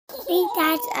Three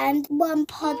dads and one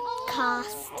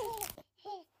podcast.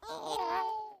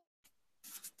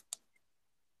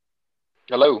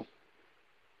 Hello.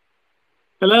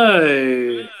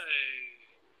 Hello.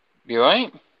 You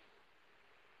alright?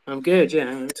 I'm good, yeah.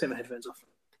 Let me take my headphones off.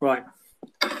 Right.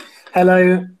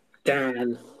 Hello,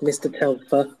 Dan, Mr.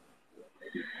 Telfer.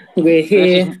 We're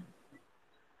here.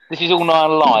 This is all now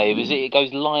live, is it? It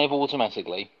goes live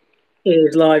automatically. It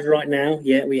is live right now.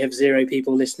 Yeah, we have 0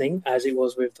 people listening, as it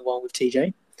was with the one with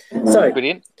TJ. So,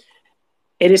 Brilliant.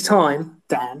 it is time,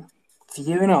 Dan, for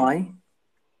you and I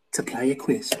to play a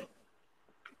quiz.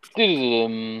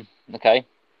 Okay.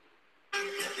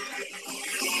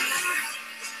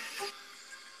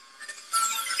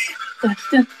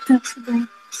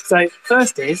 So,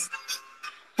 first is,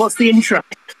 what's the intro?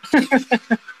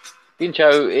 The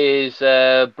intro is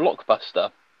Blockbuster.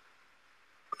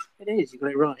 It is, you got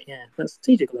it right, yeah. That's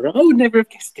TJ got it right. I would never have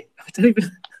guessed it. I don't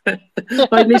even...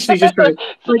 I literally just wrote...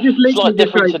 Slight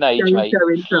difference in age, mate.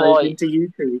 Into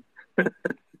YouTube.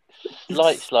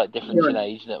 Slight difference in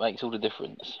age that makes all the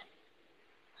difference.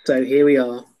 So here we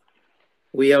are.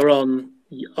 We are on,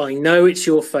 I know it's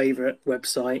your favourite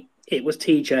website. It was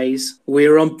TJ's.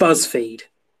 We're on Buzzfeed.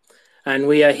 And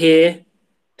we are here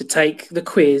to take the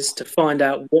quiz to find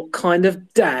out what kind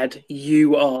of dad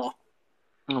you are.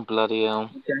 Oh, bloody hell.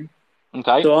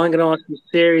 Okay. So I'm going to ask you a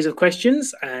series of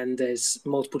questions, and there's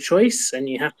multiple choice, and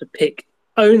you have to pick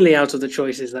only out of the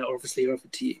choices that obviously are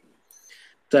offered to you.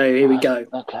 So here we go.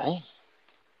 Okay.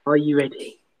 Are you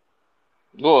ready?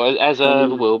 Well, as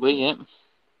ever will be, yeah.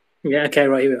 Yeah, okay,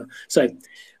 right, here we are. So,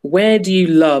 where do you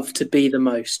love to be the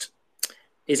most?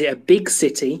 Is it a big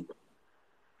city,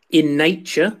 in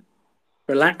nature,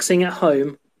 relaxing at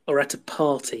home, or at a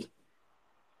party?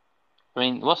 I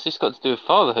mean, what's this got to do with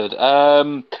fatherhood?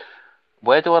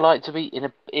 Where do I like to be?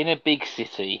 In a big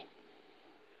city.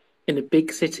 In a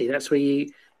big city, that's where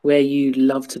you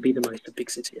love to be the most. A big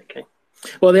city, okay.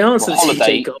 Well, the answer that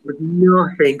TJ got was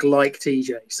nothing like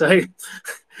TJ, so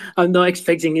I'm not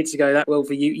expecting it to go that well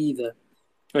for you either.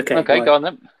 Okay, right. Go on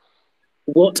then.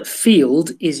 What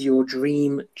field is your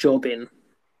dream job in?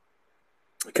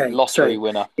 Okay, lottery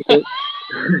winner.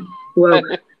 Well,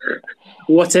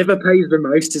 whatever pays the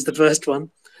most is the first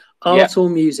one. Art or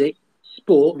music,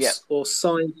 sports or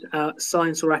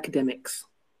science or academics?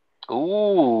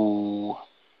 Ooh.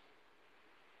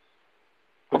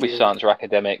 Probably science or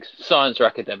academics. Science or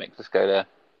academics. Let's go there.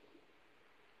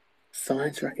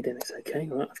 Science or academics. Okay,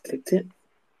 right, I've clicked it.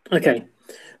 Okay.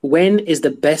 When is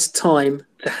the best time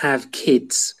to have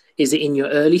kids? Is it in your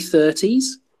early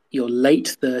 30s, your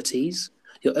late 30s,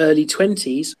 your early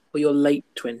 20s, or your late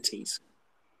 20s?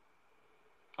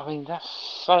 I mean, that's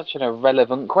such an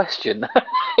irrelevant question.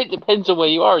 It depends on where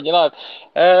you are in your life.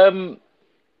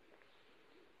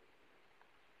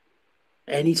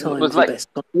 Any time is the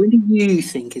best time. When do you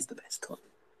think is the best time?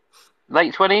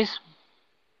 Late 20s?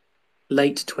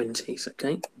 Late 20s,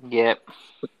 okay. Yeah.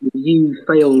 You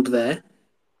failed there.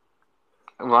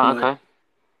 Right, okay.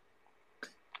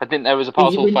 I didn't know it was a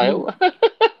partial fail.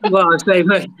 Well, I'm saying,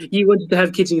 you wanted to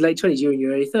have kids in your late 20s. You were in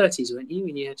your early 30s, weren't you,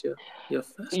 when you had your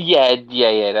first?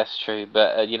 Yeah, that's true.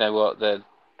 But you know what? The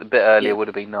bit earlier would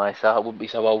have been nicer. I wouldn't be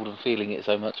so old and feeling it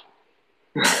so much.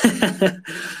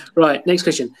 Right, next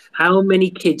question. How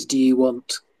many kids do you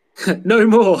want? No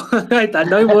more.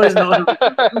 No more is not.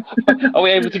 Are we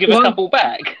able to give a couple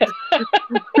back?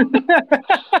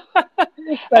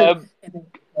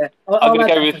 I'm going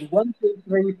to go with 1, 2,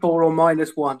 3, 4, or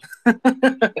 -1.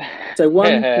 So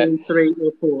 1, 2, 3,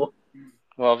 or 4.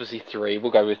 Well, obviously 3.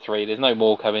 We'll go with 3. There's no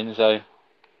more coming, so.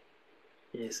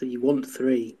 Yeah, so you want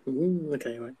 3.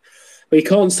 Okay, right. Well, you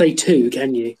can't say 2,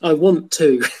 can you? I want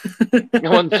 2. I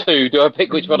want 2. Do I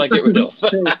pick which one I get rid of?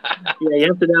 Yeah, you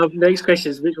have to now. Next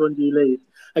question is, which one do you leave?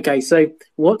 Okay, so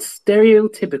what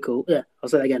stereotypical... Yeah, I'll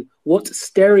say that again. What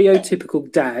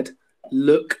stereotypical dad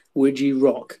look would you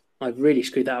rock? I've really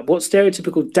screwed that up. What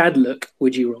stereotypical dad look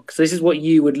would you rock? So this is what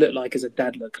you would look like as a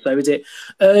dad look. So is it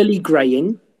early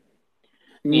greying,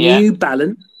 New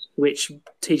Balance, which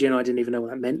TJ and I didn't even know what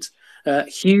that meant,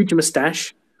 huge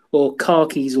moustache, or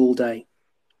khakis all day?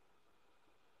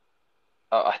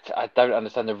 I don't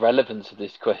understand the relevance of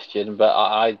this question, but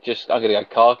I'm going to go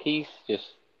khakis.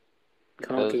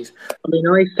 Khakis. I mean,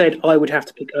 I said I would have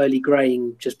to pick early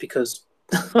greying just because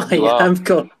I have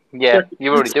got... Yeah,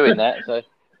 you're already doing that, so...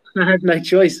 I have no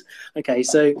choice. Okay,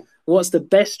 so what's the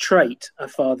best trait a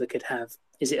father could have?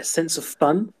 Is it a sense of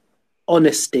fun,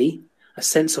 honesty, a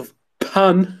sense of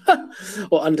pun,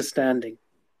 or understanding?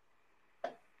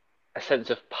 A sense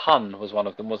of pun was one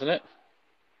of them, wasn't it?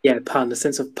 Yeah, pun, a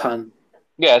sense of pun.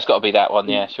 Yeah, it's got to be that one,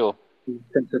 yeah, sure.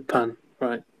 Sense of pun,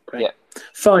 right, great. Yeah.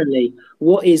 Finally,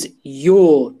 what is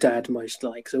your dad most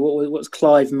like? So what's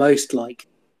Clive most like?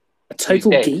 A Who's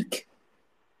total dead? geek?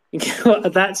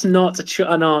 That's not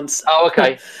an answer. Oh,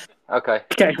 okay. Okay.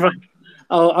 Okay, right.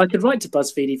 Oh, I could write to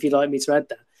BuzzFeed if you'd like me to add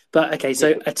that. But okay, Yeah.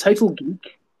 so a total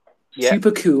geek, Yeah.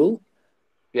 super cool,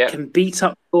 Yeah. can beat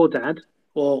up your dad,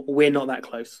 or we're not that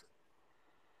close.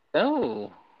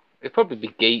 Oh, it'd probably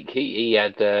be geek. He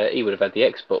would have had the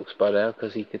Xbox by now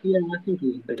because he could. Yeah, I think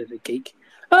he's a bit of a geek.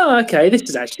 Oh, okay. This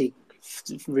is actually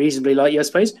reasonably like you, I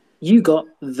suppose. You got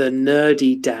the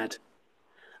nerdy dad.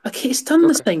 Okay, it's done the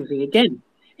Okay. same thing again.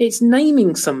 It's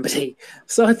naming somebody.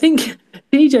 So I think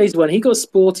TJ's one, he got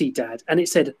sporty dad, and it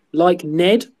said like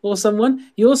Ned or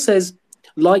someone. Yours says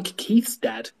like Keith's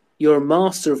dad. You're a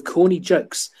master of corny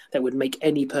jokes that would make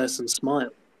any person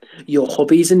smile. Your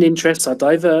hobbies and interests are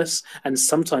diverse and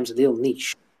sometimes a little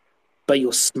niche, but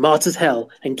you're smart as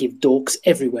hell and give dorks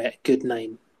everywhere a good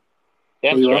name.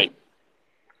 There Damn you are. straight.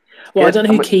 Well, I Good. don't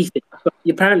know who Keith is, but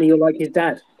apparently you're like his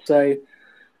dad. So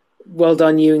well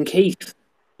done, you and Keith,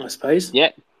 I suppose. Yeah,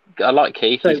 I like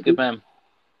Keith. So He's a good man.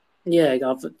 yeah, you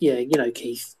know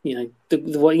Keith,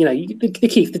 the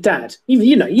Keith, the dad.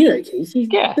 You know Keith, he's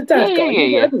Yeah. the Yeah. dad Yeah. guy. Yeah.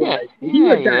 Yeah. Everyone Yeah. knows Keith. You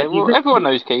Yeah. know Yeah. dad. Well, everyone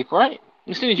knows Keith, right?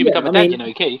 As soon as you become Yeah, a dad, you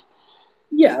know Keith.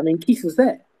 I mean, Keith was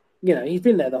there. He's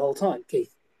been there the whole time.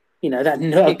 Keith, that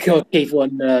Yeah. oh god, Keith,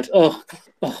 one nerd. Oh,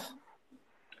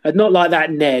 and not like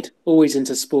that Ned, always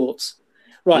into sports.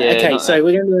 Right, Yeah. okay, Not so that.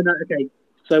 we're going to do another. Okay,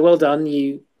 so well done.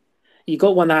 You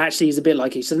got one that actually is a bit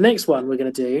like you. So the next one we're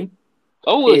going to do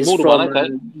Oh, there's is more than one. from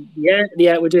Okay.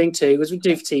 yeah, we're doing two. Because we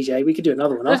do for TJ, we could do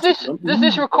another one Does after if this you want. does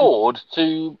this record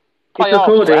to It's play after? How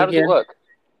recording. does it Yeah. work?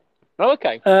 Oh,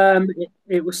 okay.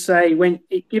 It will say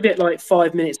give it like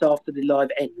 5 minutes after the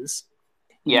live ends.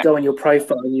 You Yeah. go on your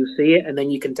profile and you'll see it, and then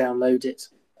you can download it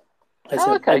as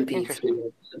Oh, an okay. MP3 Interesting.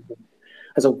 or something,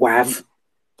 as a WAV.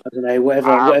 I don't know,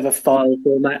 Ah, whatever file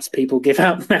formats people give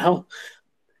out now.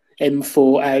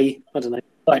 M4A. I don't know.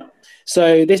 Right.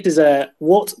 So this is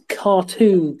what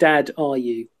cartoon dad are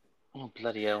you? oh,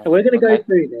 bloody hell. And we're going to go Okay.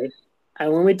 through this,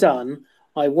 and when we're done,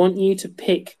 I want you to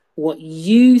pick what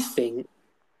you think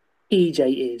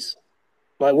TJ is.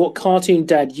 Like what cartoon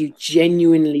dad you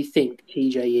genuinely think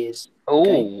TJ is. Okay?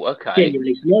 Oh, okay.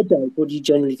 Genuinely. No doubt. What do you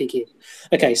genuinely think he is?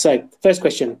 Okay, so first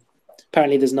question.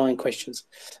 Apparently there's 9 questions.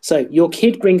 So your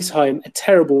kid brings home a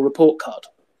terrible report card.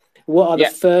 What are the Yeah.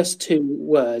 first 2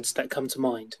 words that come to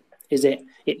mind? Is it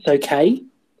it's okay?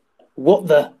 What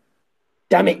the?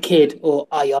 Damn it, kid, or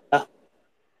I oughta?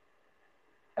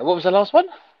 What was the last one?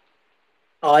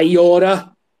 I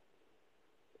oughta.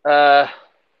 Uh.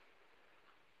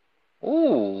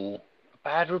 Ooh.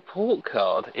 Bad report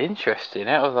card. Interesting.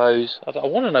 Out of those, I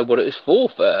want to know what it was for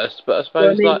first, but I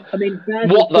Well, suppose like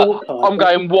bad what the. report card. I'm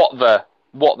going what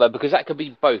the because that could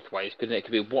be both ways, couldn't it? It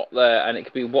could be what the and it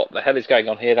could be what the hell is going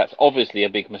on here. That's obviously a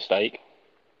big mistake.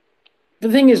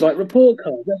 The thing is, like report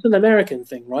card, that's an American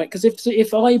thing, right? Because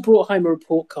if I brought home a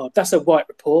report card, that's a white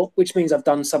report, which means I've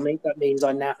done something. That means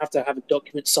I now have to have a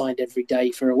document signed every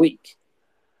day for a week.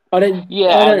 I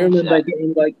Yeah, don't and remember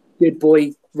getting like good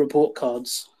boy report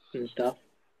cards and stuff.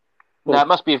 no, Well, it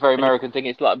must be a very anyway, American thing.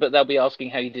 It's like, but they'll be asking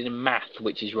how you did in math,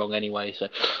 which is wrong anyway. So,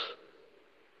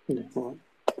 all right.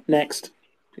 Next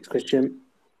question.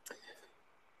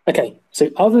 Okay, so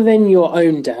other than your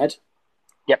own dad,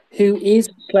 yep. who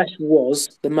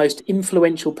is/was the most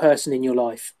influential person in your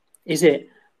life? Is it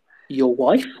your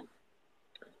wife,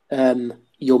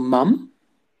 your mum,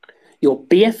 your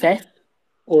BFF,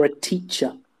 or a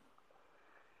teacher?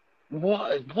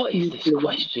 What is this Influential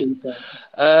question? person.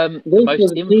 The This most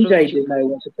was TJ influential. didn't know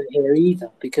what to put here either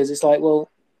because it's like, well,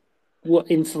 what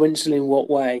influential in what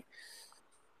way?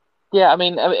 Yeah, I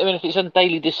mean, if it's on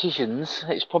daily decisions,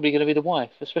 it's probably going to be the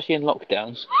wife, especially in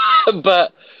lockdowns.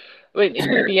 But I mean, it's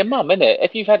going to be your mum, isn't it?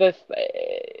 If you've had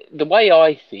the way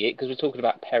I see it, because we're talking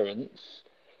about parents,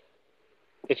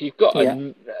 if you've got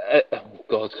Yeah. oh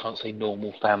God, can't say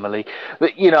normal family,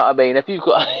 but you know what I mean. If you've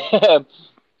got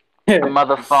a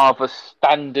mother, father,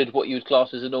 standard, what you would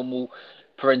class as a normal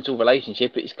parental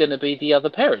relationship, it's going to be the other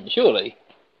parent, surely.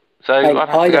 So Hey, I'd have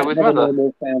I to go don't with have a mother.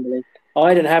 normal family.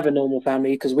 I don't have a normal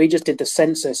family because we just did the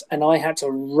census and I had to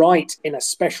write in a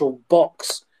special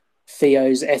box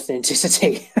Theo's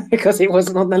ethnicity because it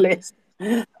wasn't on the list.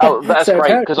 Oh, that's So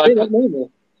great apparently because they're not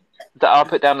normal. I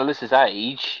put down Alyssa's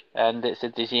age, and it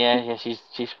said this. Yeah, she's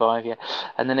 5. Yeah,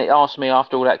 and then it asked me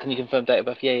after all that, can you confirm date of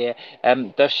birth? Yeah, yeah.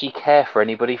 Does she care for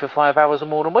anybody for 5 hours or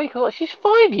more than a week? I was like, she's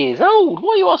 5 years old.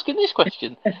 Why are you asking this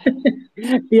question?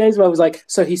 The one was like,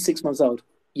 so he's 6 months old.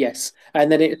 Yes.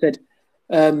 And then it said,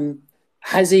 um,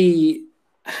 has he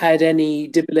had any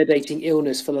debilitating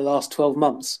illness for the last 12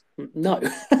 months? No.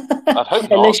 I'd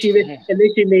hope unless not. you Yeah.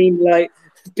 unless you mean like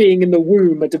being in the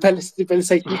womb, a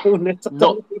debilitating illness. I Not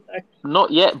don't really know.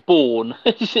 not yet born.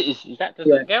 Does Yeah,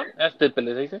 that count? That's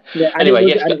debilitating. yeah, Anyway,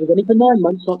 yes. and it was only for 9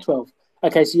 months, not 12.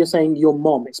 Okay, so you're saying your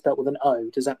mom, it's spelled with an O.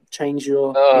 Does that change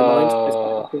your mind?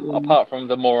 Apart from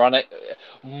the moronic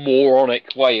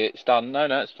way it's done, no,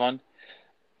 it's fine.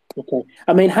 Okay.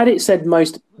 I mean, had it said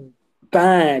most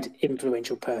bad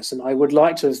influential person, I would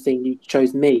like to have seen you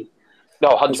chose me, No,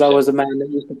 as I 100%. was the man that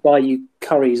used to buy you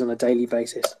curries on a daily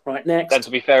basis. Right, And next. to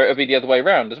be fair, it'll be the other way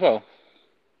around as well.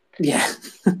 Yeah.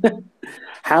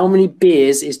 How many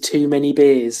beers is too many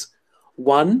beers?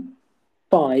 1,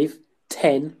 5,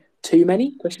 10, too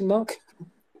many? Question mark.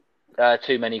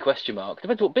 Too many question mark.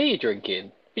 Depends what beer you're drinking.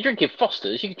 If you're drinking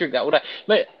Foster's, you can drink that all day.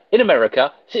 Mate, in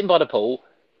America, sitting by the pool,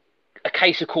 a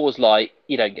case of Coors Light,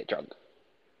 you don't get drunk.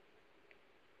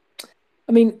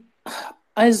 I mean,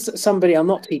 as somebody, I'm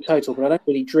not teetotal, but I don't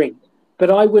really drink.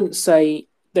 But I wouldn't say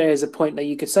there's a point that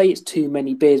you could say it's too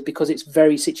many beers because it's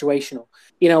very situational.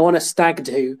 On a stag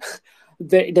do,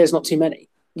 there's not too many.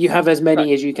 You have as No,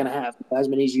 many as you can have, as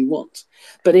many as you want.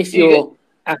 But if you get you're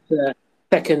at a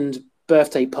second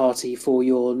birthday party for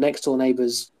your next door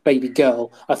neighbour's baby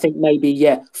girl, I think maybe,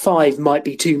 5 might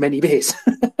be too many beers.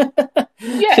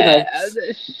 you know,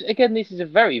 Again, this is a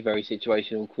very, very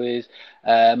situational quiz.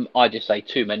 I just say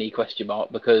too many question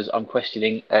mark because I'm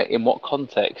questioning in what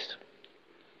context.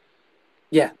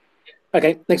 yeah.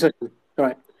 Okay, next question. All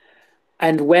right.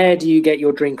 And where do you get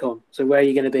your drink on? So where are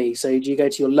you going to be? So do you go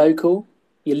to your local,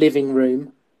 your living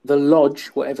room, the lodge,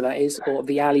 whatever that is, or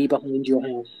the alley behind your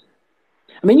house?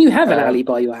 I mean, you have an Um, alley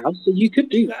by your house, so you could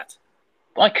do that.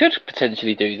 I could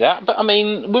potentially do that, but I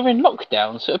mean, we're in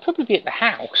lockdown, so it'd probably be at the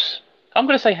house. I'm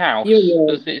going to say You and house your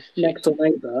because it's next door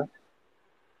neighbour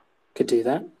could do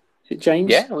that. Is it James?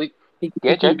 yeah, we yeah,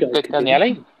 You James, guys go could down do the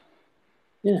alley. that.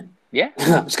 Yeah. Yeah,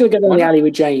 I'm just going to go down why the not? alley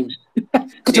with James.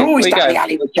 Because you're Yeah, always where you down the going?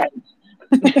 alley with James.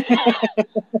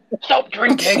 Stop God's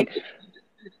drinking. sake.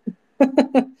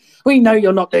 We know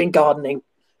you're not doing gardening.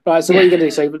 Right, so what are you going to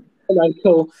do? So,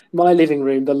 cool. My living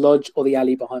room, the lodge, or the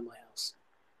alley behind my house?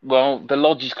 Well, the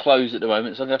lodge is closed at the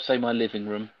moment, so I'm going to have to say my living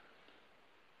room.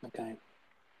 Okay.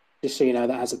 Just so you know,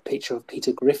 that has a picture of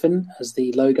Peter Griffin as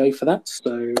the logo for that.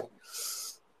 So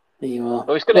there you are.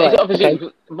 Well, it's Right. Okay.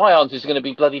 obviously my answer is going to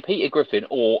be bloody Peter Griffin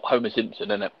or Homer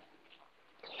Simpson, isn't it?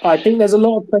 I think there's a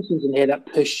lot of questions in here that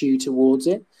push you towards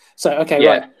it. So, okay,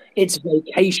 right. Yeah. It's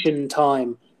vacation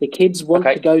time. The kids want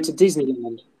to Okay. go to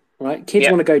Disneyland, right? Kids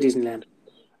Yeah. want to go Disneyland.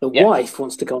 The Yeah. wife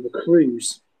wants to go on a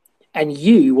cruise, and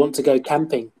you want to go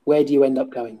camping. Where do you end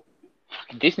up going?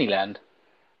 Disneyland.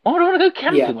 Why would I want to go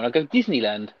Yeah, camping when I go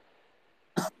Disneyland?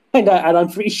 and I'm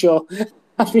pretty sure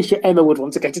Emma would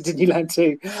want to go to Disneyland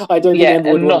too. I don't think Yeah,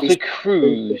 Emma would and want to not be. a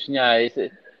cruise. No, it's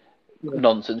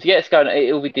nonsense. Yeah, it's going.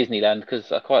 It'll be Disneyland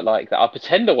because I quite like that. I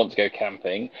pretend I want to go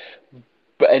camping,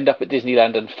 but end up at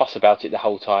Disneyland and fuss about it the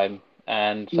whole time.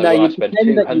 And so No, when I you spend pretend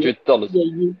two that you, hundred dollars,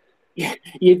 yeah,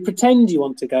 you'd pretend you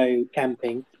want to go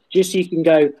camping, just so you can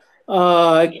go.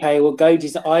 Oh, okay, we'll go.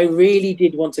 I really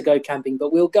did want to go camping,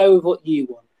 but we'll go with what you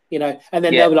want, And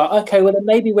then yeah, they'll be like, okay, well, then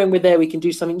maybe when we're there, we can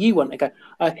do something you want. And go,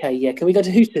 okay, yeah, can we go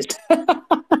to Hooters?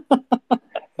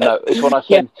 no, it's when I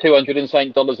Yeah, spend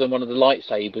 $200 on one of the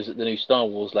lightsabers at the new Star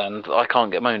Wars land. I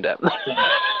can't get moaned at.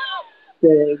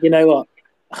 you know what?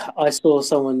 I saw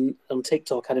someone on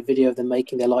TikTok had a video of them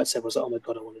making their lightsabers. I was like, oh my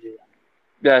god, I want to do that.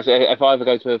 Yeah, so if I ever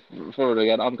go to Florida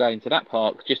again, I'm going to that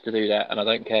park just to do that, and I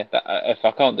don't care. If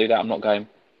I can't do that, I'm not going.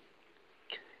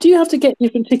 Do you have to get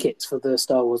different tickets for the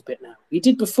Star Wars bit now? You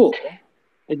did before.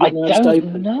 Is I it now just don't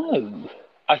open? know.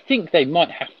 I think they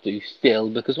might have to still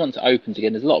because once it opens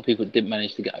again, there's a lot of people that didn't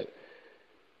manage to go.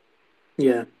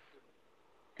 Yeah.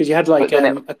 Because you had like But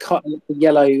then a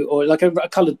yellow or like a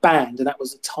coloured band, and that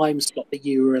was a time slot that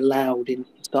you were allowed in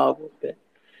the Star Wars bit.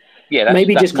 yeah,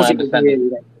 Maybe that's just my because it was understanding.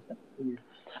 really late. Yeah.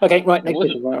 Okay, right. It Next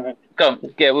wasn't. question. Right. Go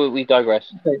on. Yeah, we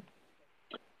digress. Okay.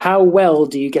 How well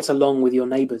do you get along with your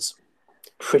neighbours?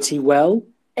 Pretty well,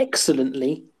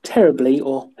 excellently, terribly,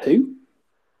 or who?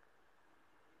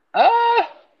 Uh,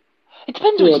 it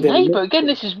depends You're a which bit of a neighbour. Again,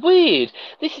 mixture. this is weird.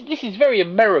 This is very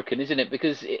American, isn't it?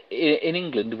 Because in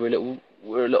England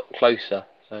we're a lot closer,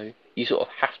 so you sort of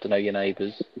have to know your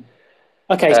neighbours.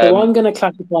 Okay, so Um, I'm going to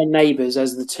classify neighbours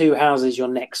as the two houses you're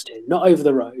next to, not over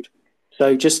the road.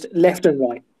 So just left and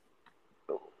right.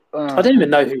 I uh, don't even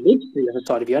know who lives the other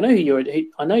side of you. I know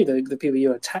I know the people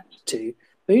you're attached to.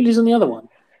 But who lives on the other one?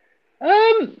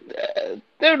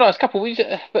 they're a nice couple.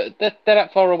 But they're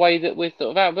that far away that we're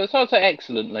sort of out. But so I'd say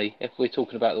excellently if we're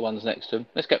talking about the ones next to them.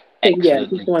 Let's go Yeah, just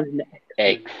excellently. the one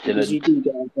Because you Excellent. do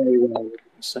get on very well with him.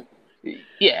 So.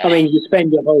 Yeah. I mean, you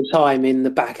spend your whole time in the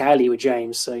back alley with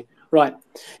James. So, right.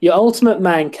 Your ultimate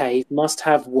man cave must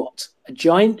have what? A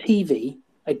giant TV,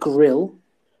 a grill,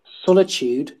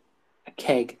 solitude, a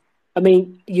keg. I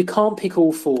mean, you can't pick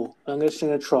all four. I'm just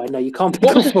going to try. No, you can't pick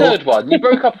What all was the four. third one? You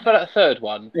broke up for that third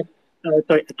one.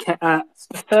 Sorry, the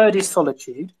third is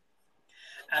solitude,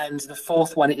 and the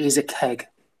fourth one is a keg.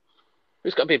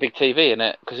 It's got to be a big TV in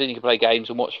it, because then you can play games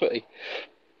and watch footy.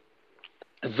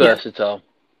 Yeah. Versatile.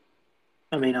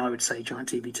 I mean, I would say giant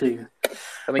TV too.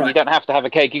 I mean, you Right. don't have to have a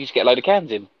keg, you just get a load of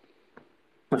cans in.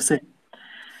 That's it.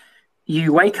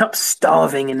 You wake up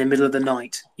starving in the middle of the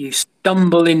night. You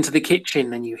stumble into the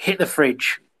kitchen and you hit the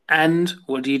fridge. And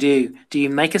what do? Do you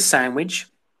make a sandwich?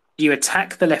 Do you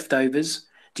attack the leftovers?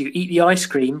 Do you eat the ice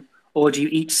cream? Or do you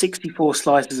eat 64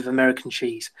 slices of American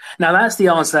cheese? Now, that's the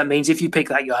answer. That means if you pick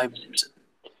that, you're Homer Simpson.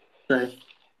 So,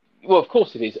 Well, of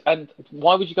course it is. And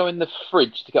why would you go in the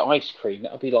fridge to get ice cream?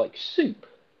 That would be like soup.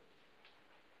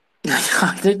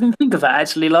 I didn't think of that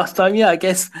actually last time. Yeah, I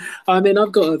guess. I mean,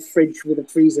 I've got a fridge with a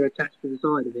freezer attached to the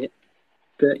side of it.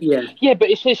 But yeah. Yeah, but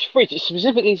it says fridge. It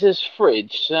specifically says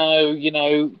fridge. So,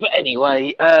 But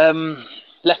anyway,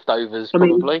 leftovers I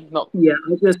mean, probably. Not. yeah, I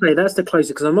was going to say that's the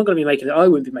closest because I'm not going to be making it. I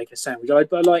wouldn't be making a sandwich.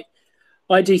 But like,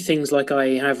 I do things like I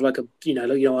have like I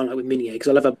like with mini eggs.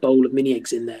 I'll have a bowl of mini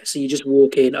eggs in there. So you just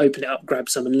walk in, open it up, grab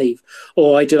some, and leave.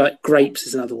 Or I do like grapes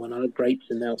is another one. I have grapes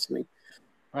in there or something.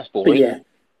 That's But boring. yeah,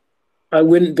 I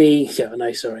wouldn't be. Yeah,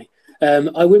 no, sorry. I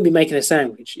wouldn't be making a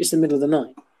sandwich. It's the middle of the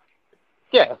night.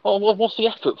 Yeah. Well, what's the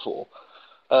effort for?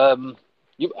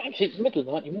 You actually, it's the middle of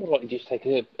the night. You're more likely to just take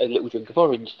a little drink of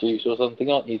orange juice or something,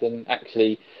 aren't you? Than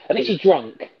actually, unless you're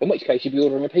drunk, in which case you'd be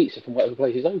ordering a pizza from whatever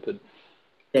place is open.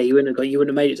 Yeah, you wouldn't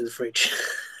have made it to the fridge.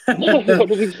 No, I'd have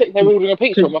been sitting there ordering a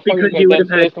pizza on my phone, Because going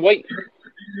downstairs to wait.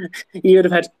 you would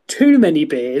have had too many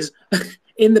beers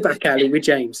in the back alley with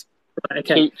James. Right,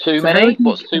 okay. Too So how many? would you,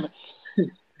 What's too many?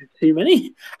 too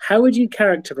many? How would you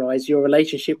characterize your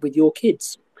relationship with your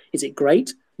kids? Is it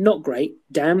great, not great,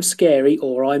 damn scary,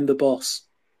 or I'm the boss?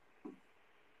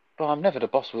 Well, I'm never the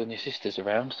boss when your sister's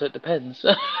around, so it depends.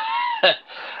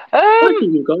 I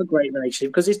think you've got a great relationship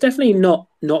because it's definitely not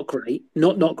great,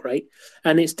 not great,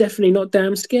 and it's definitely not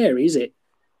damn scary, is it?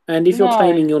 And if you're No.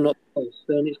 claiming you're not the boss,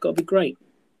 then it's got to be great.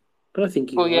 But I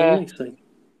think Well, you are yeah. anyway. So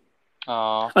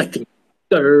Oh. I think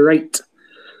great.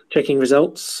 Checking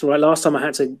results. Right, last time I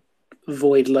had to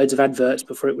avoid loads of adverts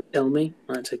before it would tell me.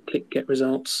 I had to click get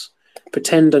results,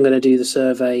 pretend I'm going to do the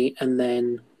survey, and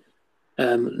then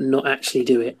not actually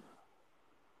do it.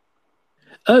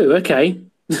 Oh, okay.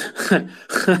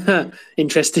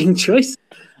 Interesting choice.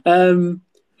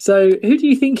 So, who do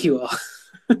you think you are?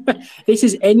 This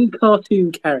is any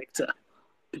cartoon character.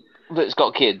 That's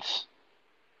got kids.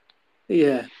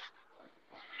 Yeah.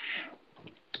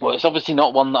 Well, it's obviously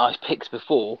not one that I've picked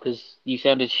before because you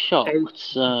sounded shocked.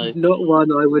 So, Not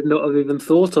one I would not have even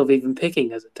thought of even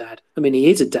picking as a dad. I mean, he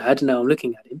is a dad. Now I'm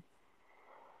looking at him.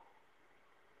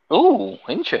 oh,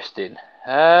 interesting.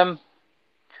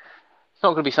 It's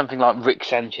not going to be something like Rick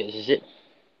Sanchez, is it?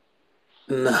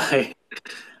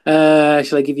 No.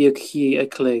 Shall I give you a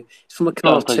clue? It's from a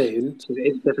Oh, please. cartoon. So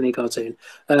it's definitely a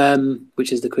cartoon,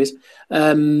 which is the quiz.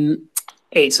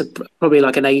 It's probably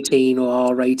like an 18 or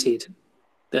R-rated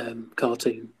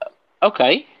cartoon.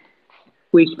 Okay.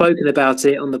 We've spoken about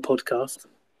it on the podcast.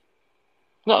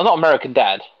 Not American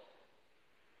Dad.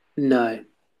 No.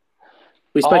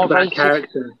 We spoke about a R-rated.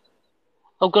 character.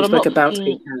 Oh God, We I'm spoke not about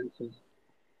fucking. a character.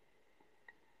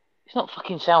 It's not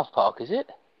fucking South Park, is it?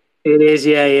 It is,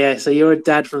 yeah. So you're a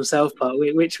dad from South Park.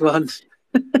 Which one?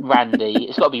 Randy.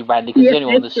 It's got to be Randy because Yes, he's the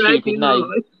only one with a Randy stupid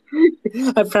name.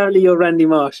 Marsh. Apparently, you're Randy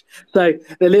Marsh. So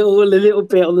the little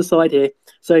bit on the side here.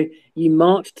 So you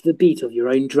march to the beat of your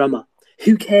own drummer.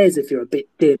 Who cares if you're a bit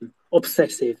dim,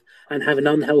 obsessive, and have an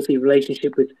unhealthy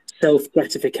relationship with self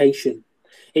gratification?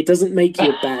 It doesn't make you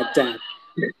a bad dad.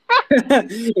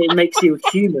 It makes you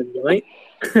human, right?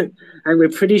 And we're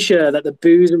pretty sure that the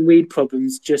booze and weed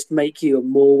problems just make you a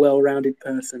more well-rounded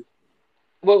person.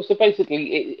 Well, so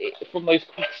basically, from those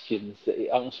questions that it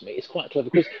asked me, it's quite clever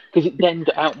because it then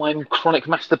got out my chronic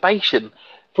masturbation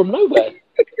from nowhere.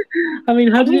 I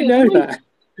mean, how did it know that?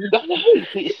 I know,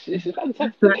 it's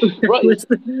fantastic. That Right, was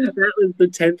the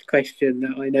 10th question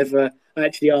that I never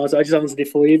actually asked. I just answered it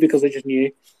for you because I just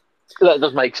knew. that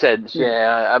does make sense.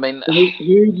 Yeah, I mean,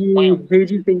 wow. Who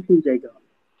do you think TJ got?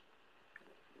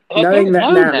 I Knowing don't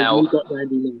that know now, you now. got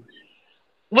Randy Marsh.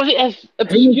 Was it as Who?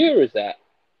 obscure as that?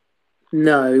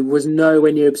 No, was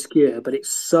nowhere near obscure, but it's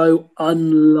so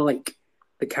unlike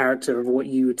the character of what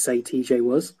you would say TJ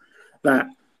was that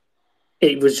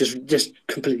It was just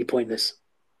completely pointless.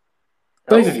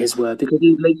 Both of his were, because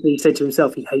he literally said to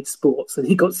himself he hates sports, and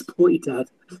he got Sporty Dad.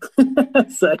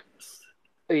 So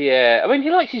Yeah, I mean, he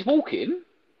likes his walking.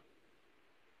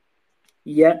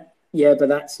 yeah, but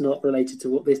that's not related to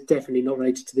what this. Definitely not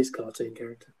related to this cartoon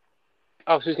character.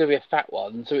 Oh, so it's going to be a fat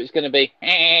one. So it's going to be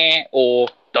or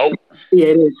dope. Yeah,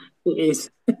 it is. It is.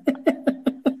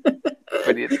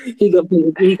 Brilliant. He got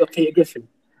Peter Griffin.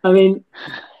 I mean,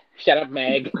 Shut up,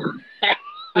 Meg. yeah,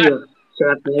 so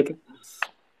that's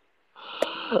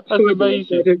That's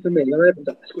amazing. do it for me. I haven't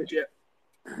done the squid yet.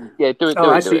 Yeah, do it.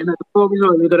 Oh, actually, no, before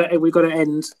we've got to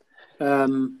end.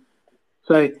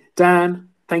 So, Dan,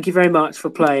 thank you very much for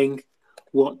playing.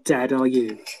 What Dad Are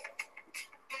You?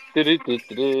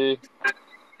 Do-do-do-do-do.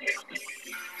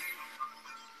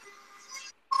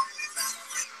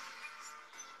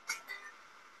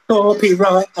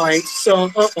 Copyright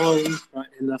song. Right,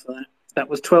 enough of that. That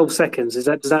was 12 seconds. Does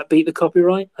that beat the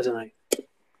copyright? I don't know.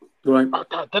 Right.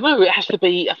 I don't know. It has to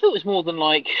be. I thought it was more than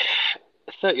like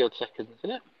 30 odd seconds,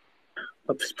 isn't it?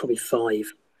 It's probably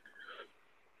 5.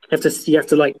 You have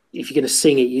to like, if you're going to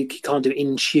sing it, you can't do it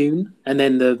in tune, and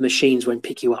then the machines won't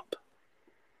pick you up.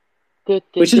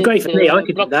 Which is great for me. I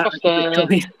could do that.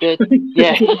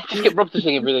 Yeah, just get Rob to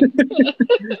sing everything.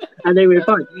 And then we're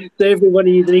fine. So if we want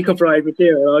to use any copyrighted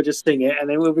material, I'll just sing it, and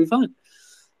then we'll be fine.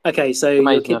 Okay, so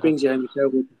your kid brings you home, Michelle.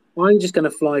 I'm just going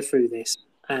to fly through this,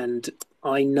 and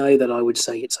I know that I would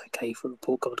say it's okay for a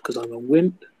report card because I'm a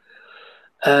wimp.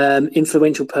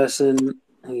 Influential person,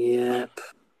 yep.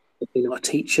 You're not a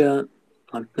teacher.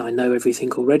 I know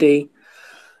everything already.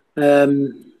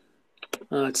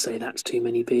 I'd say that's too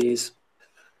many beers.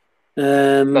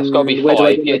 That's got to be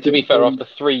 5. Yeah, to be fair, after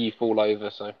 3 you fall over.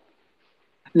 So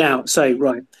now,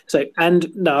 right. So and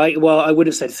no, I would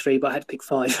have said 3, but I had to pick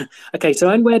 5. Okay, so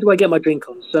and where do I get my drink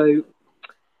on? So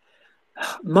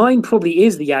mine probably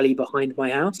is the alley behind my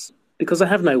house because I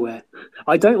have nowhere.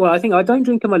 I think I don't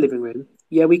drink in my living room.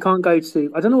 Yeah, we can't go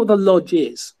to. I don't know what the lodge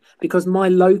is because my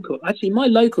local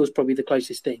is probably the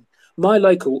closest thing. My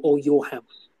local or your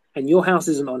house, and your house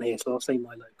isn't on here, so I'll say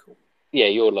my local. yeah,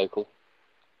 you're local.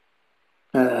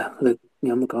 I'm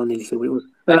not going to nearly see what it was.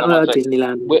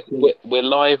 Disneyland. Disneyland. We're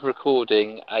live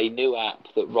recording a new app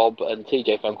that Rob and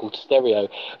TJ found called Stereo.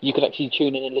 You can actually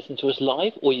tune in and listen to us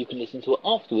live, or you can listen to it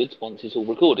afterwards once it's all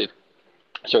recorded.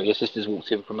 Sorry, your sister's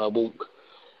walked in from her walk.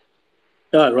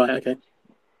 Oh, right, okay.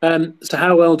 So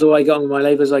how well do I get on with my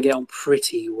labours? I get on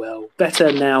pretty well.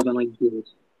 Better now than I did.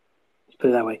 Let's put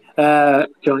it that way.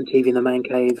 Giant TV in the man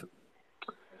cave.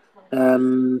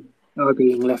 I'm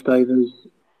eating leftovers.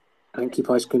 Don't keep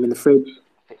ice cream in the fridge.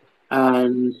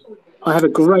 And I have a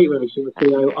great relationship with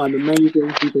Theo. I'm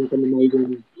amazing. He thinks I'm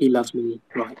amazing. He loves me.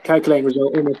 Right. Calculating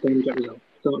result. Almost done. Get result.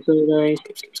 Start survey.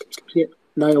 Skip.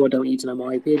 No, I don't want you to know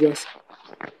my IP address.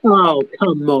 Oh,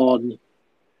 come on.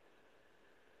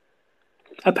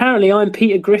 Apparently, I'm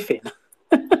Peter Griffin.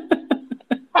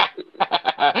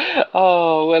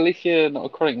 Oh, well, at least you're not a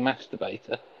chronic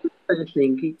masturbator.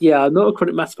 I'm not a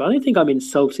chronic masturbator. I don't think I'm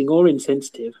insulting or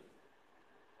insensitive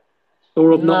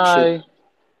or obnoxious.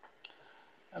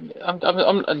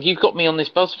 No. You've got me on this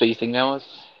Buzzfeed thing now.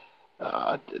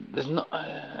 There's not.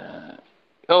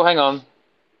 Oh, hang on.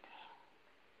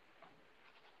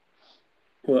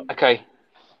 What? Okay.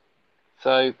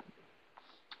 So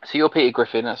you're Peter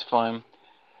Griffin. That's fine.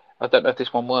 I don't know if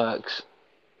this one works.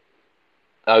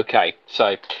 Okay,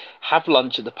 so have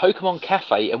lunch at the Pokemon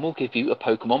Cafe and we'll give you a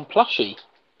Pokemon plushie.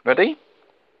 Ready?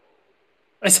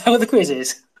 Is that what the quiz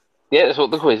is? Yeah, that's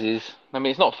what the quiz is. I mean,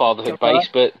 it's not fatherhood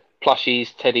based, but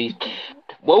plushies, teddies.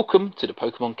 Welcome to the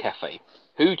Pokemon Cafe.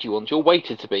 Who do you want your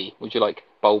waiter to be? Would you like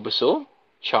Bulbasaur,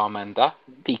 Charmander,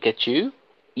 Pikachu,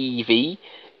 Eevee,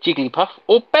 Jigglypuff,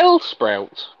 or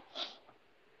Bellsprout?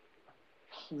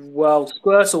 Well,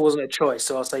 Squirtle wasn't a choice,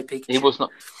 so I'll say Pikachu. It was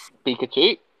not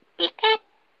Pikachu.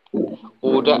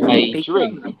 Order a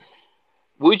drink.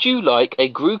 Would you like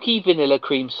a Grookey Vanilla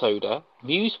Cream Soda,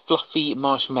 Muse Fluffy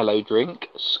Marshmallow Drink,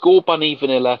 Score Bunny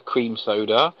Vanilla Cream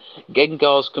Soda,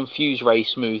 Gengar's Confuse Ray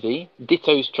Smoothie,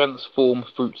 Ditto's Transform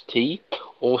Fruit Tea,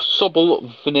 or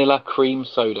Sobble Vanilla Cream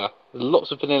Soda? There's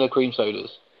lots of vanilla cream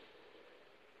sodas.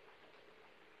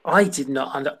 I did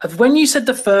not when you said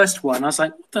the first one, I was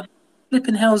like, what the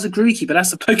flipping hell is a Grookey? But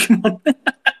that's a Pokemon.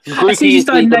 As soon as you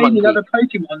started naming other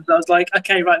Pokemons, I was like,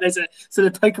 okay, right, so the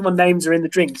Pokemon names are in the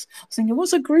drinks. I was thinking,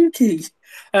 what's a Grookey?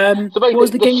 So what was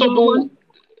the Gengar one?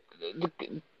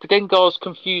 The Gengar's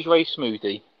Confuse Ray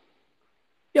Smoothie.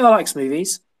 Yeah, I like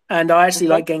smoothies. And I actually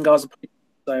like Gengar's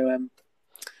so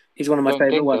he's one of my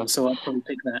favourite ones, so I'll probably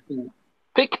pick that. Yeah.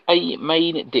 Pick a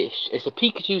main dish. It's a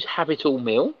Pikachu's Habit All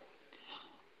meal,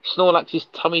 Snorlax's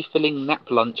tummy-filling nap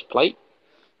lunch plate,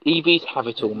 Eevee's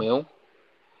have-it-all meal,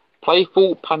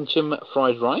 playful Pancham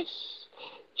fried rice,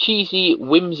 cheesy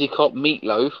Whimsicott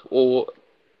meatloaf, or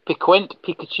piquant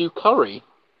Pikachu curry.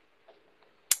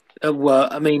 Well,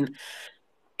 I mean,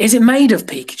 is it made of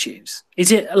Pikachus?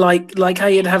 Is it like how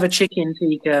you'd have a chicken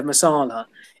tikka masala?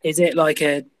 Is it like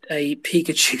a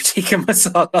Pikachu tikka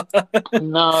masala?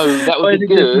 No, that would Or be is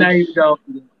it just good. named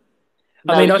after them?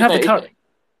 I No, mean, it's I'd just have no. the curry.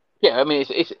 Yeah, I mean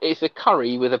it's a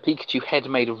curry with a Pikachu head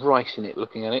made of rice in it.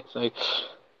 Looking at it, so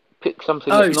pick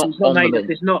something Oh, that's so not it's not on the made of. menu.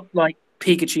 It's not like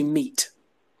Pikachu meat.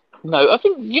 No, I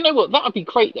think you know what that would be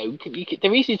great though.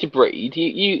 They're easy to breed.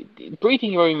 You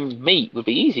breeding your own meat would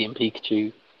be easy in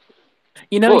Pikachu.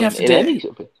 You know, what Well, you'd have to in any do.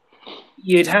 sort of.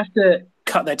 You'd have to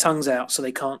cut their tongues out so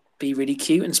they can't be really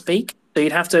cute and speak. So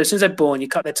you'd have to, as soon as they're born, you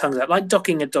cut their tongues out, like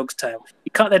docking a dog's tail.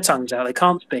 You cut their tongues out; they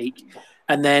can't speak,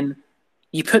 and then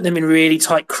you put them in really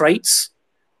tight crates.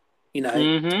 You know,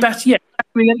 Mm-hmm. yeah,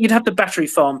 you'd have to battery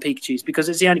farm Pikachu's because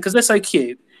it's the only because they're so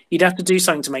cute. You'd have to do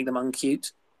something to make them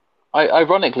uncute.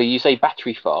 Ironically, you say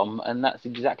battery farm, and that's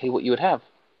exactly what you would have.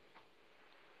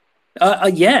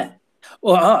 Yeah.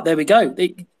 Well, there we go.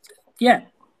 Yeah,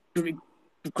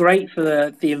 great for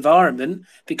the environment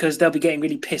because they'll be getting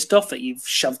really pissed off that you've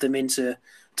shoved them into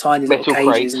tiny little Metal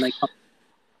cages and crates. they can't.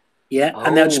 Yeah,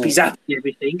 and they'll just be Oh, zapping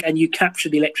everything, and you capture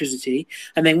the electricity,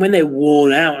 and then when they're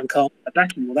worn out and can't get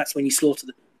back anymore, that's when you slaughter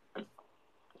them.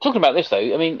 talking about this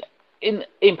though, I mean, in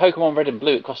Pokemon Red and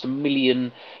Blue, it cost 1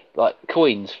 million like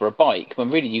coins for a bike,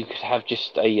 when really you could have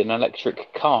just an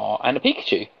electric car and a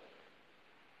Pikachu.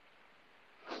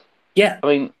 Yeah, I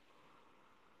mean,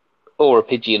 or a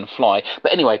Pidgeon fly.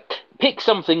 But anyway, pick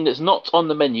something that's not on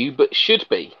the menu but should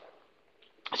be.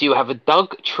 So you have a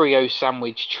Doug Trio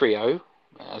Sandwich Trio,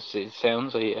 as it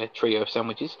sounds, a trio of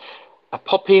sandwiches. A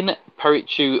Poppin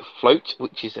Porichu Float,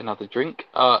 which is another drink.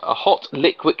 A Hot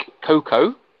Liquid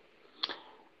Cocoa.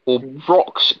 Or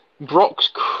Brock's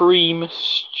Cream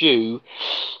Stew.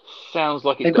 Sounds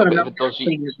like it's they've got got a bit of enough a dodgy...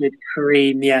 things with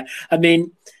cream. Yeah, I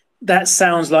mean that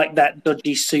sounds like that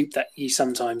dodgy soup that you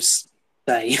sometimes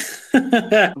say.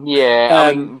 Yeah, I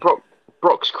um, mean,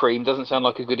 Brock's Cream doesn't sound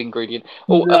like a good ingredient.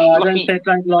 Or a no, I fluffy...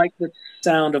 don't like the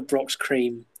sound of Brock's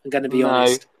cream. I'm going to be No.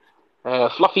 honest.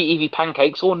 Fluffy Eevee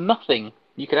pancakes or nothing.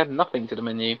 You could add nothing to the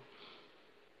menu.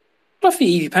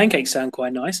 Fluffy Eevee pancakes sound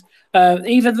quite nice.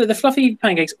 Either the fluffy Eevee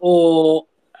pancakes or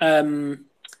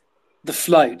the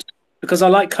float, because I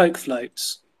like Coke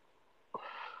floats.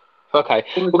 Okay,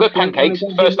 What was we'll the go float one pancakes.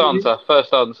 again? First answer.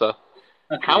 First answer.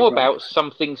 Okay, How right, about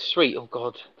something sweet? Oh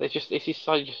God, this is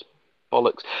so just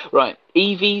bollocks. Right,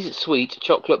 Eevee's sweet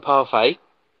chocolate parfait,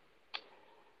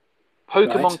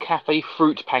 Pokemon right. Cafe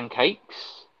fruit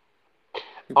pancakes,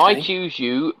 I Okay. choose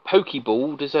you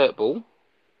Pokeball dessert ball,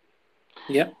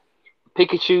 Yep.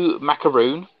 Pikachu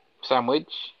macaroon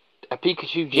sandwich, a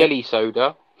Pikachu Yep. jelly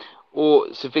soda, or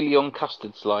Savilion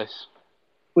custard slice.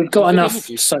 We've Some got good enough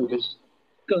images for this. sodas.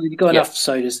 You've got Yeah, enough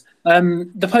sodas.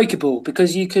 The Pokeball,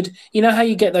 because you could, you know how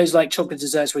you get those like chocolate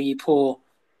desserts where you pour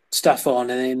stuff on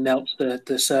and it melts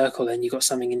the circle and you've got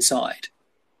something inside.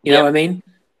 You know yep, what I mean?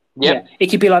 yep. Yeah, it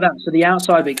could be like that. So the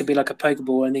outside of it could be like a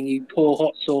Pokeball, and then you pour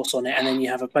hot sauce on it, and then you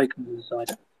have a Pokeball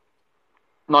inside.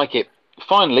 Like it.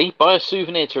 Finally, buy a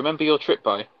souvenir to remember your trip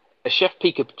by. A Chef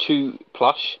Pikachu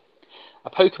plush, a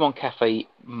Pokemon Cafe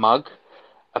mug,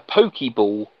 a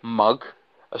Pokeball mug,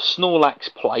 a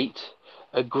Snorlax plate,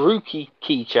 a Grookey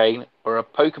keychain, or a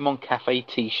Pokemon Cafe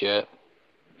t-shirt.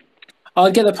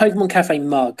 I'd get the Pokemon Cafe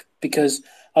mug because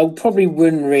I probably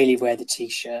wouldn't really wear the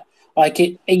T-shirt. Like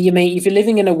it, you mean if you're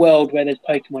living in a world where there's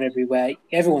Pokemon everywhere,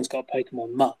 everyone's got a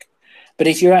Pokemon mug. But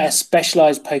if you're at a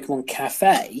specialized Pokemon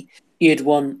cafe, you'd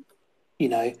want,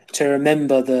 to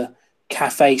remember the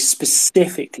cafe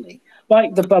specifically,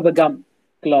 like the Bubba Gump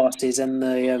glasses and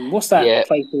the what's that Yeah,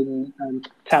 place in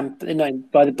Tampa? No,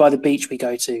 by the beach we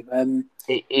go to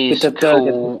it with is the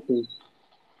burger cool. pieces.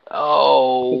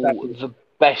 What's that Oh, called? the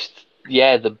best,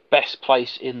 yeah, the best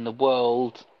place in the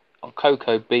world on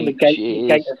Cocoa Beach The is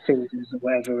Gator Filters or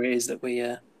whatever it is that we.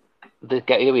 the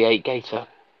Gateway 8 Gator.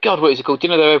 God, what is it called? Do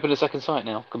you know they're opening a second site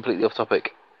now? Completely off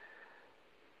topic.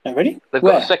 Oh, really? They've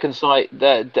got a Where? second site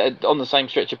there, on the same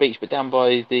stretch of beach, but down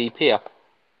by the pier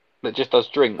that just does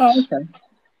Oh, drinks. okay.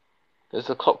 There's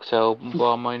a cocktail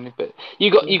bar mainly, but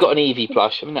you got an Eevee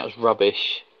plush. I mean, that was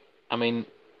rubbish. I mean,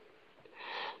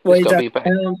 What there's is got to that? be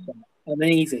better. An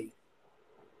Eevee.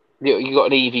 You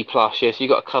got an Eevee plush, yes. You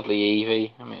got a cuddly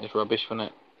Eevee. I mean, it was rubbish,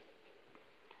 wasn't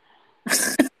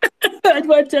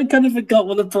I kind of forgot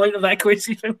what the point of that quiz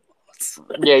even was.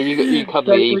 it? Yeah, you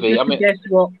So cuddly we Eevee. I just to mean, guess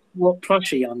what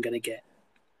plushie I'm going to get.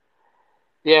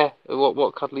 Yeah,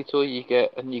 what cuddly toy you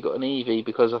get, and you got an Eevee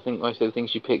because I think most of the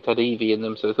things you picked had Eevee in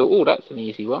them, so I thought, oh, that's an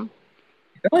easy one.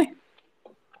 Really?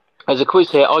 There's a quiz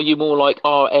here. Are you more like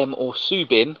RM or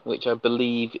Subin, which I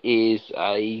believe is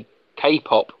a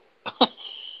K-pop?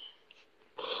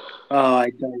 Oh, I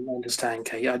don't understand,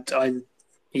 Kate.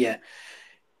 Yeah.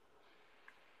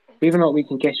 Whether or not we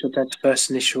can guess your dad's first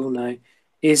initial, no.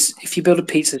 Is if you build a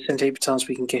pizza 78 times,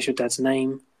 we can guess your dad's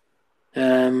name.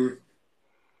 Doubt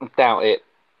it.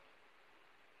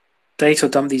 Date or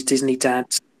dump these Disney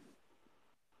dads.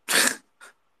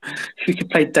 We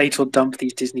could play date or dump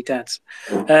these Disney dads.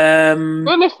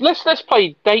 Well, let's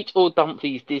play date or dump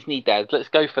these Disney dads. Let's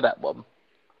go for that one.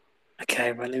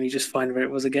 Okay, right. Let me just find where it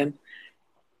was again.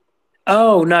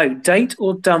 Oh no! Date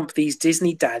or dump these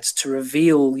Disney dads to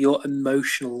reveal your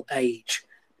emotional age.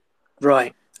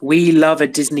 Right. We love a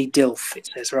Disney DILF. It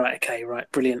says right. Okay. Right.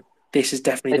 Brilliant. This is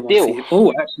definitely A the one for dilf. you.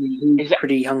 Oh, actually, he's Is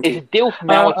pretty hunky. a dilf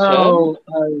now a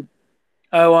term?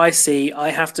 Oh, I see. I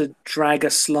have to drag a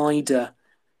slider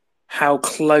how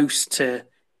close to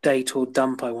date or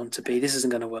dump I want to be. This isn't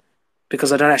going to work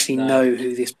because I don't actually No. know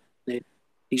who this is.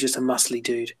 He's just a muscly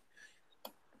dude.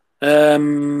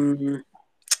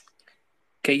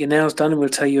 Get your nails done and we'll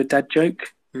tell you a dad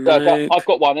joke. No, I've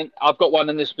got one,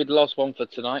 and this will be the last one for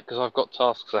tonight because I've got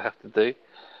tasks I have to do.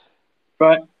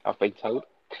 Right. I've been told.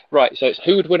 Right, so it's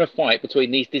who would win a fight between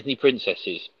these Disney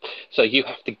princesses? So you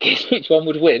have to guess which one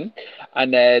would win,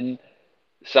 and then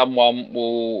someone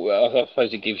will. I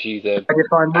suppose it gives you the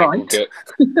If I'm aggregate.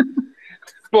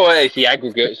 Well, it's the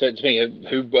aggregate. So to me,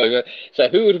 who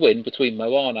would win between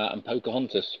Moana and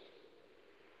Pocahontas?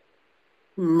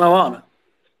 Moana.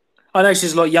 I know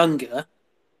she's a lot younger,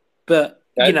 but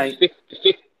you know,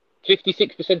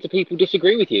 56% of people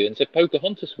disagree with you and said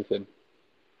Pocahontas would win.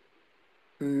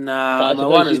 no,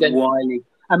 Moana's wily,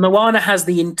 and Moana has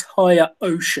the entire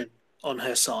ocean on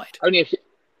her side. Only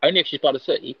if she's by the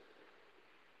sea.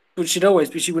 But she'd always,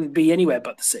 but she wouldn't be anywhere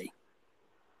but the sea.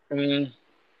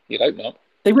 You'd hope not.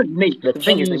 They wouldn't meet. Rapunzel, the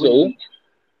thing is, they wouldn't meet.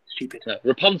 Stupid. No,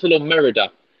 Rapunzel or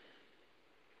Merida?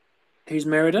 Who's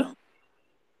Merida?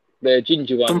 The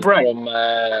ginger one from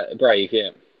Brave, yeah.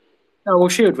 Oh, well,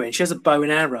 she would win. She has a bow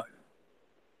and arrow.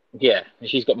 Yeah, and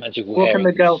she's got magical hair. What can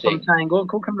the girl from Tangle?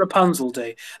 What can Rapunzel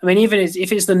do? I mean, even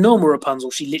if it's the normal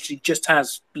Rapunzel, she literally just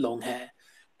has long hair.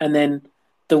 And then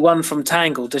the one from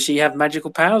Tangle, does she have magical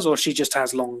powers, or she just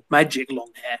has long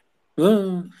hair?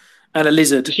 And a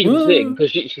lizard. She can sing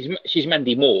because she's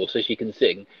Mandy Moore, so she can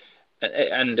sing,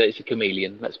 and it's a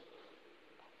chameleon.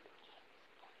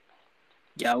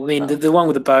 Yeah, I mean the one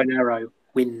with the bow and arrow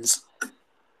wins.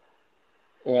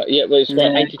 Right, yeah, well, it's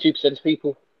right. 82% of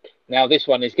people. Now this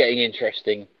one is getting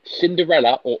interesting.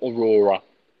 Cinderella or Aurora?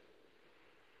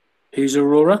 Who's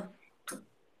Aurora?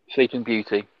 Sleeping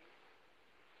Beauty.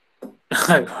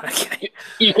 Oh, okay.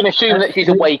 You can assume that she's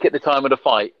awake at the time of the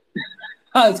fight.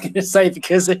 I was going to say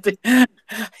because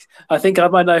I think I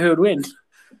might know who would win.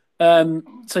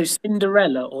 So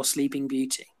Cinderella or Sleeping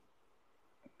Beauty?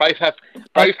 Both have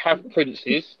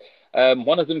princes.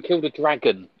 One of them killed a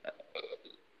dragon.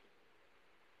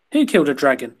 Who killed a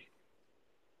dragon?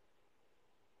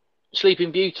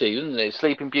 Sleeping Beauty, wasn't it?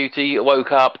 Sleeping Beauty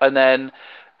woke up, and then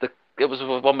it was the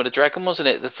one with the dragon, wasn't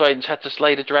it? The prince had to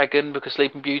slay the dragon because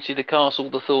Sleeping Beauty, the castle,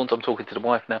 the thorns. I'm talking to the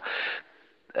wife now.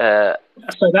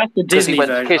 So that's the Disney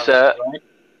went version. To kiss her. Right?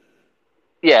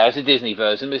 Yeah, it's a Disney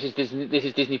version. This is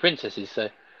Disney princesses, so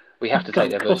we have to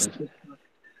take their version.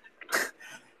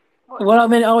 Well, I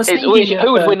mean, I was thinking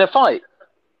who would win a fight?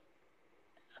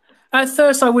 At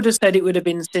first, I would have said it would have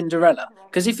been Cinderella,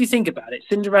 because if you think about it,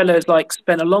 Cinderella has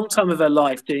spent a long time of her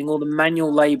life doing all the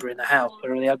manual labour in the house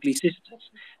for the ugly sisters.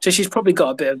 So she's probably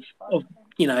got a bit of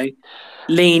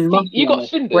lean muscle. You got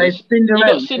Cinders. Whereas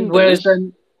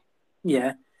Cinderella,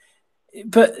 yeah,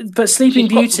 but Sleeping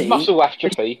Beauty muscle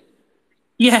atrophy.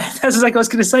 Yeah, that's exactly what I was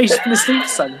going to say. She's going to sleep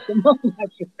son.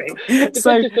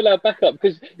 So just allow backup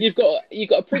because you've got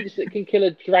a prince that can kill a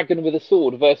dragon with a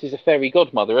sword versus a fairy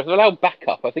godmother. If they allow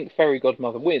backup, I think fairy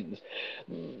godmother wins.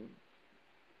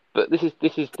 But this is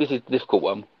a difficult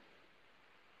one.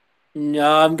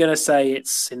 No, I'm going to say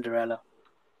it's Cinderella.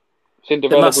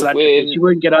 Cinderella would win. She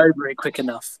wouldn't get over it quick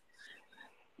enough.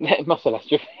 Muscle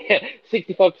atrophy.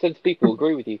 65% of people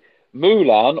agree with you.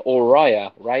 Mulan or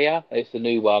Raya? Raya, it's the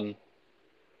new one.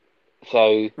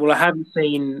 So well, I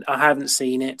haven't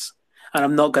seen it, and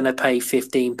I'm not going to pay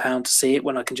 £15 to see it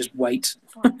when I can just wait.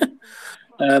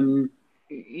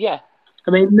 Yeah, I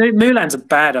mean Mulan's a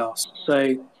badass,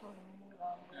 so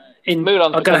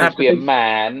Mulan's going to have to be a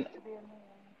man.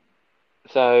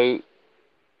 So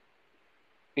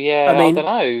yeah, I don't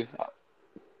know.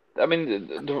 I mean,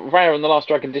 the Raya on the Last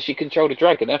Dragon, does she control the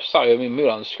dragon? If so, I mean,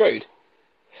 Mulan's screwed.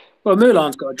 Well,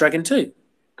 Mulan's got a dragon too.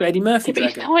 Got Eddie Murphy Yeah, but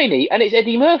he's dragon. tiny, and it's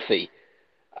Eddie Murphy.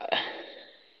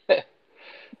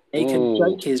 He can Ooh.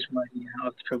 joke his way out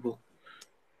of trouble.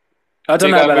 I don't So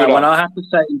you know go about that one. Mulan. I have to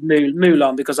say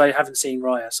Mulan because I haven't seen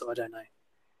Raya, so I don't know.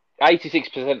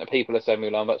 86% of people are saying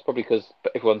Mulan. That's probably because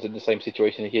everyone's in the same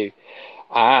situation as you.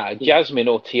 Yeah. Jasmine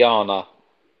or Tiana?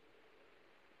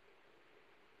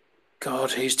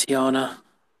 God, who's Tiana?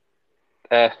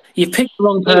 Uh, You've picked the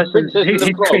wrong the person to Princess do and the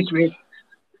this Frog. quiz with.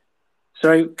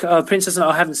 So, Princess,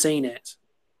 I haven't seen it.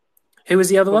 Who was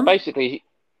the other Well, one? basically,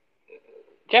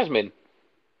 Jasmine.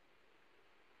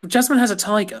 Jasmine has a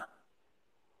tiger,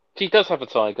 She does have a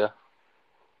tiger.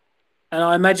 and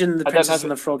I imagine the I don't Princess have.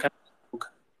 and the Frog has a dog.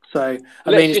 So, I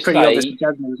Let's mean, it's just pretty obvious that say,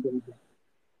 Jasmine's going to be.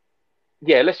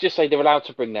 yeah, let's just say they're allowed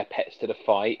to bring their pets to the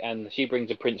fight, and she brings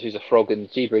a prince who's a frog,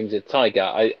 and she brings a tiger.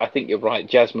 I think you're right.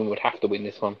 Jasmine would have to win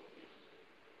this one.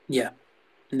 Yeah.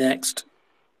 Next.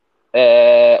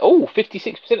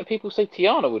 56% of people say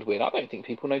Tiana would win. I don't think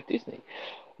people know Disney.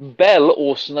 Belle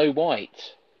or Snow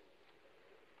White?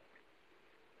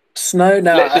 Snow.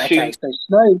 No, Let's okay. assume, So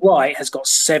Snow White has got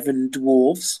 7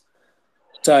 dwarves.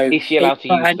 So is she it, allowed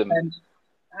to use them?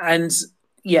 and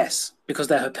yes, because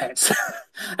they're her pets.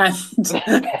 and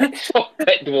Pets or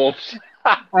pet dwarfs?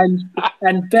 and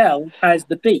and Belle has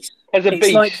the beast. As a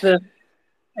It's like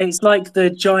beast. the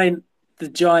giant. The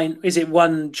giant. Is it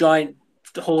one giant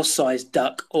horse-sized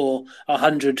duck or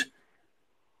 100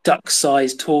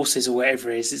 duck-sized horses or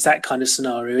whatever it is? It's that kind of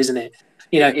scenario, isn't it?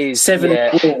 It is, 7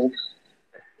 yeah. dwarves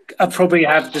probably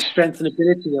have the strength and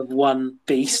ability of one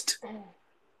beast.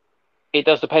 It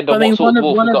does depend I on mean, what sort of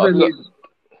dwarf one we've of got. them is.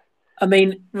 I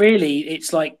mean, really,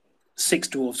 it's like 6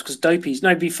 dwarves because Dopey's. No,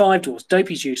 it'd be 5 dwarves.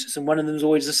 Dopey's useless, and one of them's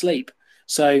always asleep.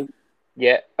 So,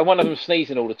 Yeah, and one of them's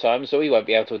sneezing all the time, so he won't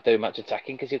be able to do much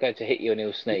attacking because he'll go to hit you and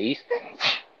he'll sneeze.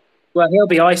 well, he'll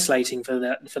be isolating for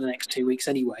the next 2 weeks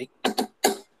anyway.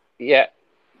 Yeah,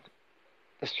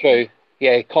 that's true.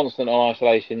 Yeah, constant on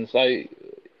isolation. So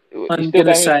you I'm still gonna going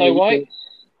with Snow say White?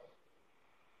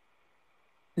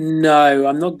 no.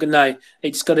 I'm not gonna. No,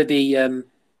 it's got to be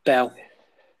Belle.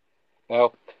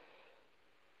 Well,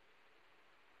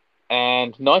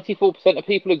 and 94% of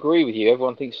people agree with you.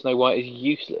 Everyone thinks Snow White is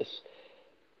useless.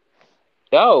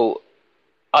 Oh,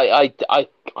 I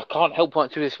can't help but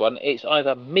answer this one. It's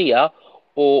either Mia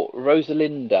or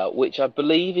Rosalinda, which I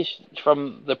believe is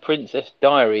from the Princess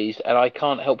Diaries, and I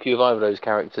can't help you with either of those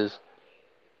characters.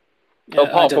 I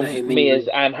Apart don't know from who Mia Mia's is.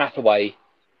 Anne Hathaway.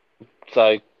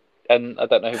 So, and I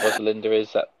don't know who Rosalinda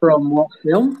is. That From what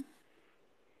film?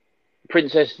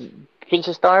 Princess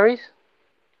Diaries?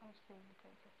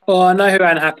 Well, I know who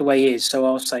Anne Hathaway is, so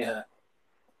I'll say her.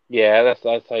 Yeah, that's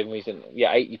the same reason.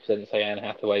 Yeah, 80% say Anne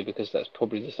Hathaway because that's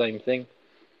probably the same thing.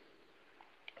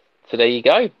 So there you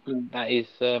go. That is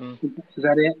Is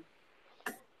that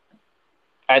it?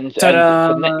 and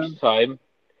Ta-da! for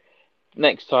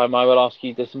next time I will ask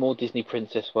you there's more Disney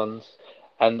princess ones.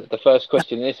 And the first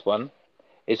question in this one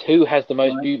is who has the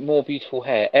most Right. more beautiful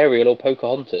hair, Ariel or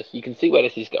Pocahontas? You can see where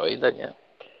this is going, don't you?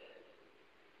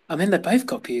 I mean, they've both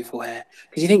got beautiful hair.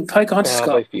 Because you think Pocahontas They has are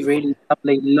got both beautiful. really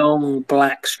lovely, long,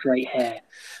 black, straight hair.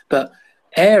 But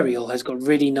Ariel has got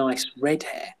really nice red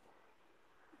hair.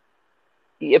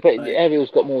 Yeah, but So,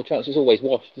 Ariel's got more chance. It's always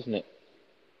washed, isn't it?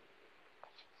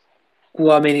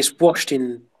 well, I mean, it's washed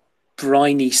in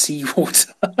briny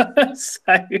seawater. so,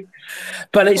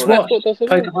 but it's Well, that's washed. what does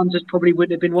it all. Pocahontas probably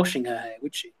wouldn't have been washing her hair,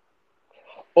 would she?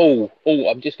 Oh,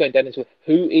 I'm just going down into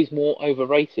who is more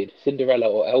overrated, Cinderella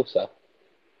or Elsa?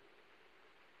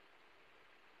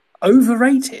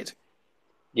 Overrated?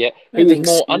 Yeah, I who don't is think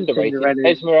more underrated, Cinderella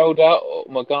is. Esmeralda or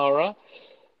Megara?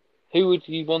 Who would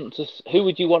you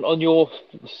want on your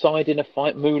side in a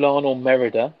fight, Mulan or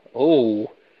Merida? Oh,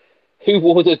 who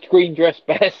wore the green dress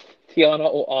best, Tiana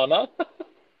or Anna?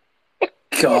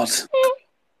 God.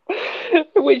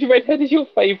 Which redhead is your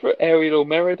favourite, Ariel or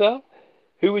Merida?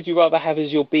 Who would you rather have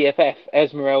as your BFF,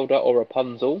 Esmeralda or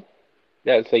Rapunzel?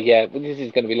 Yeah, so yeah, this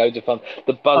is going to be loads of fun.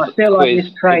 The I feel like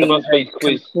this The train has Buzzfeed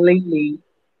quiz. completely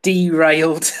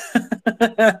derailed.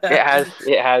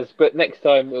 It has. But next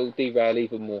time we'll derail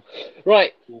even more.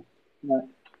 Right. Right.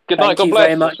 Good night. Thank God you very bless.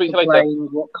 I'll much speak for to you later. playing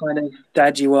what kind of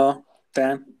dad you are,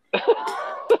 Dan.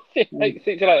 See you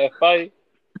later. Bye.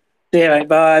 See you, mate.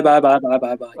 Bye, bye, bye, bye,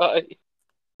 bye, bye.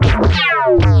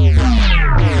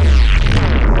 Bye.